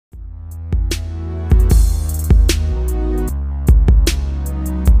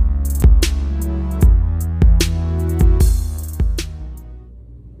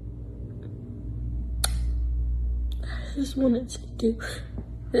wanted to do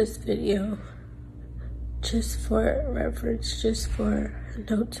this video just for reference, just for a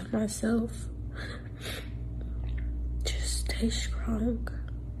note to myself. Just stay strong.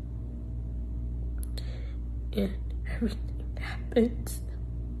 And everything happens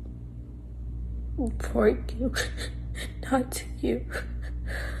for you, not to you.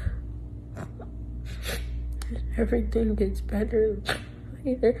 And everything gets better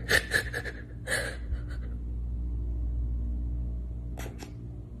later.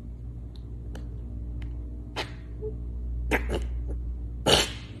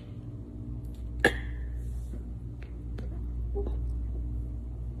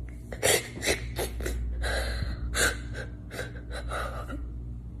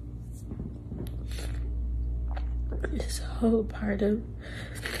 It's all part of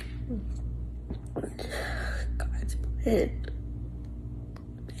God's plan.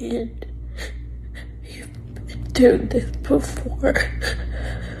 And you've been through this before.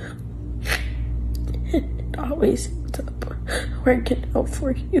 And it always ends up working out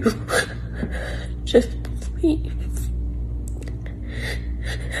for you. Just believe.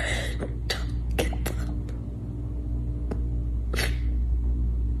 Don't give up.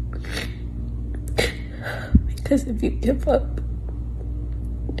 Because if you give up,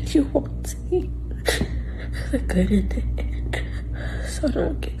 you won't see the good in the end. So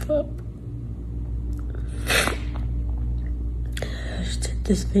don't give up. I just did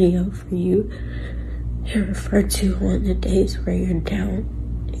this video for you to refer to on the days where you're down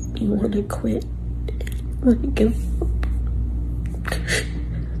and you want to quit and you want to give up.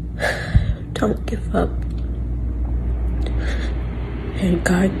 Don't give up. And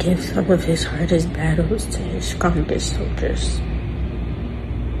God gives some of his hardest battles to his strongest soldiers.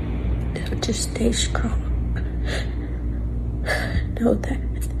 So just stay strong. Know that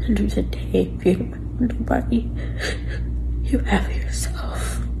at the end of the day, if you don't have nobody, you have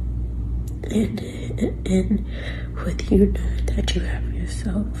yourself. And with you knowing that you have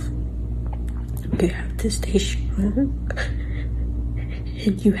yourself, you have to stay strong.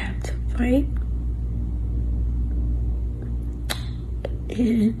 And you have to fight.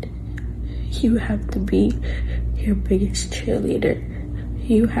 And you have to be your biggest cheerleader.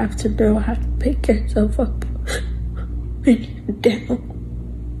 You have to know how to pick yourself up when you're down.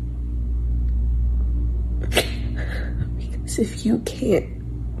 Because if you can't,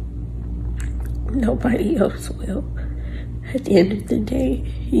 nobody else will. At the end of the day,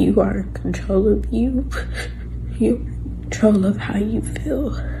 you are in control of you. You're in control of how you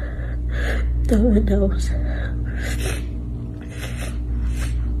feel. No one else.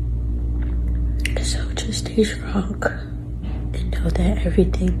 So just stay strong and know that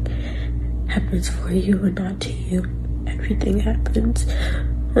everything happens for you and not to you. Everything happens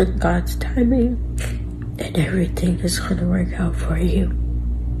in God's timing and everything is going to work out for you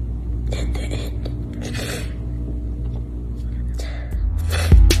in the end.